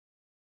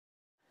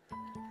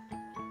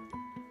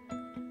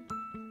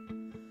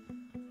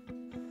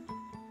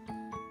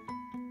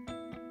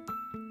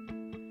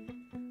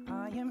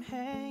am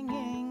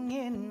hanging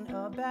in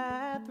a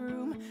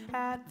bathroom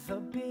at the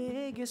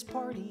biggest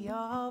party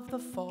of the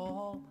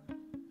fall.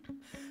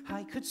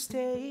 I could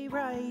stay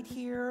right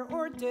here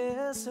or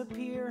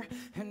disappear,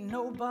 and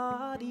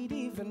nobody'd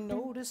even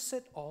notice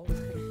at all.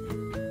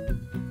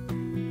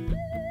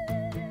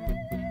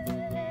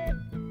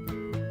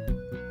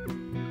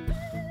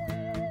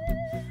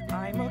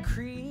 I'm a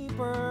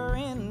creeper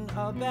in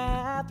a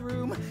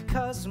bathroom,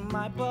 'cause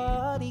my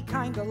buddy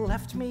kinda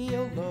left me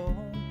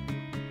alone.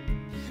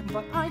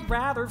 But I'd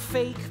rather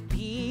fake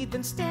pee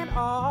than stand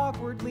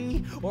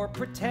awkwardly or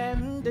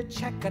pretend to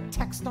check a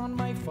text on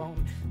my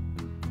phone.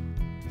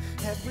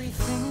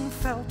 Everything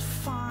felt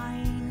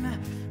fine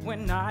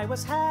when I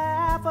was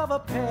half of a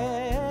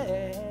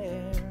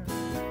pear.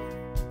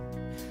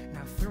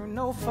 Now through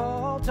no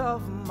fault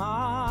of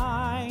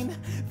mine,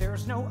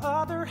 there's no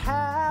other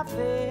half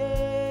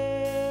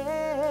there.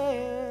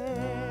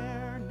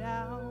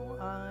 Now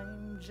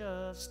I'm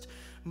just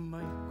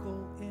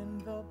Michael in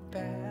the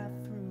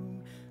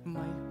bathroom,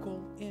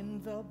 Michael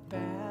in the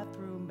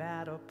bathroom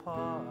at a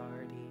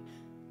party.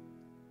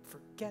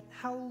 Forget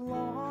how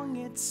long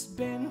it's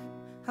been,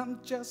 I'm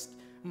just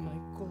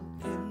Michael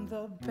in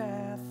the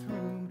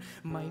bathroom,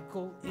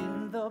 Michael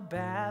in the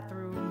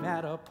bathroom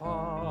at a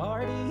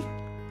party.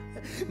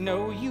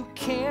 No, you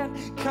can't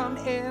come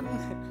in,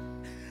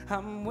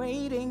 I'm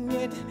waiting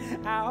it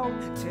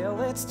out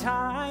till it's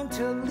time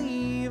to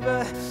leave,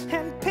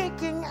 and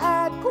picking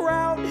at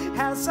ground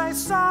as I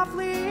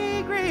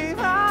softly grieve.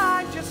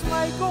 I'm just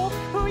Michael,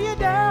 who you